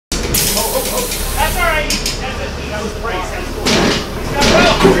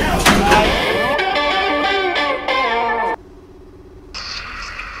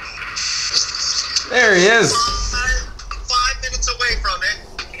There he is. 5 minutes away from it.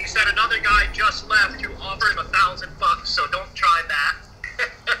 He said another guy just left who offered him $1,000, so don't try that.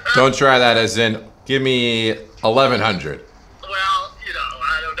 Don't try that as in, give me 1,100. Well, you know,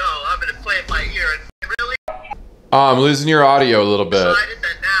 I don't know. I'm going to play it by ear. And really I'm losing your audio a little bit. decided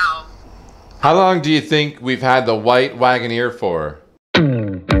that now. How long do you think we've had the white Wagoneer for?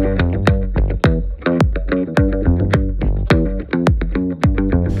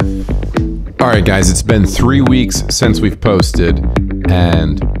 Alright guys, it's been 3 weeks since we've posted,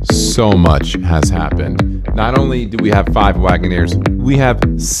 and so much has happened. Not only do we have 5 Wagoneers, we have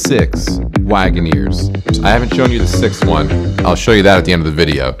 6 Wagoneers. I haven't shown you the 6th one. I'll show you that at the end of the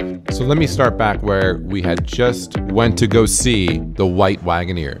video. So let me start back where we had just went to go see the white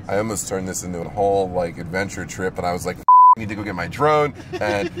Wagoneer. I almost turned this into a whole like adventure trip, and I was like, I need to go get my drone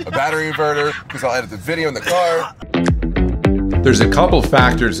and a battery inverter because I'll edit the video in the car. There's a couple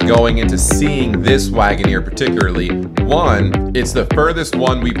factors going into seeing this Wagoneer particularly. One, it's the furthest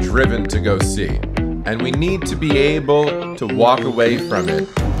one we've driven to go see. And we need to be able to walk away from it,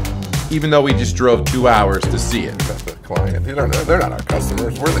 even though we just drove 2 hours to see it. That's the client. They're not our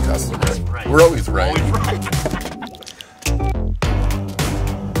customers. We're the customers. Right. We're always right. Always right.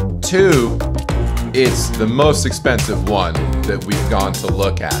 2, it's the most expensive one that we've gone to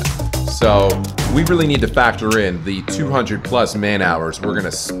look at. So we really need to factor in the 200 plus man hours we're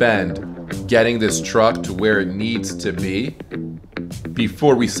gonna spend getting this truck to where it needs to be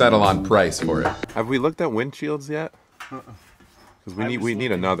before we settle on price for it. Have we looked at windshields yet? Because we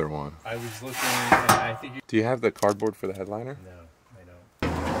need another one. I was looking, and I think you... Do you have the cardboard for the headliner? No,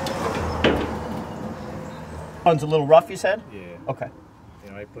 I don't. One's a little rough, you said? Yeah. Okay.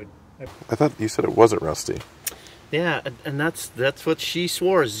 You know, I thought you said it wasn't rusty. Yeah, and that's what she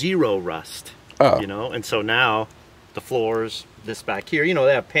swore, 0 rust. Oh. You know, and so now the floors, this back here, you know,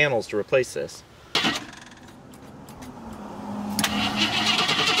 they have panels to replace this.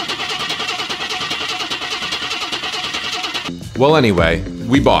 Well, anyway,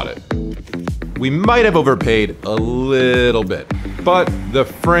 we bought it. We might have overpaid a little bit, but the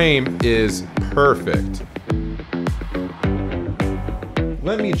frame is perfect.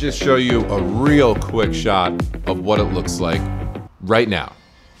 Let me just show you a real quick shot of what it looks like right now.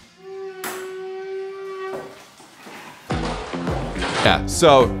 Yeah,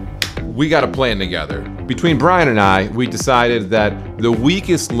 so we got a plan together. Between Brian and I, we decided that the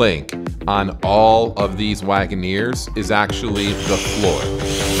weakest link on all of these Wagoneers is actually the floor.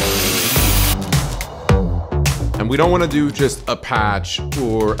 And we don't want to do just a patch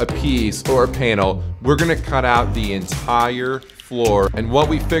or a piece or a panel. We're gonna cut out the entire floor. And what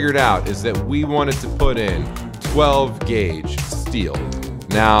we figured out is that we wanted to put in 12 gauge steel.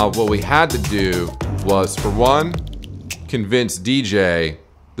 Now, what we had to do was, for one, convince DJ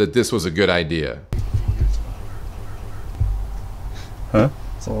that this was a good idea. Huh?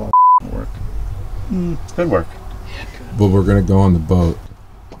 It's a lot of work. Good work. But we're gonna go on the boat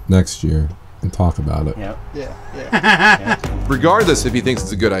next year and talk about it. Yep. Yeah. Regardless if he thinks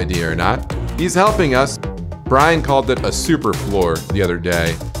it's a good idea or not, he's helping us. Brian called it a super floor the other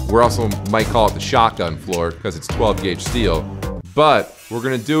day. We also might call it the shotgun floor because it's 12 gauge steel. But we're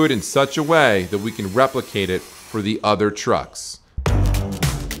gonna do it in such a way that we can replicate it for the other trucks.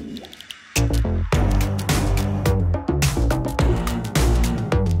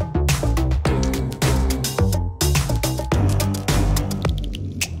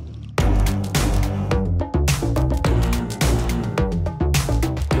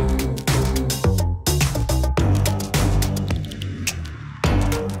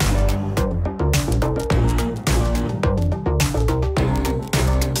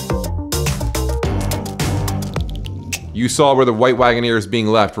 You saw where the white Wagoneer is being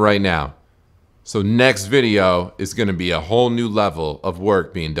left right now. So next video is gonna be a whole new level of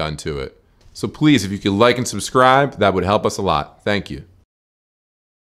work being done to it. So please, if you could like and subscribe, that would help us a lot. Thank you.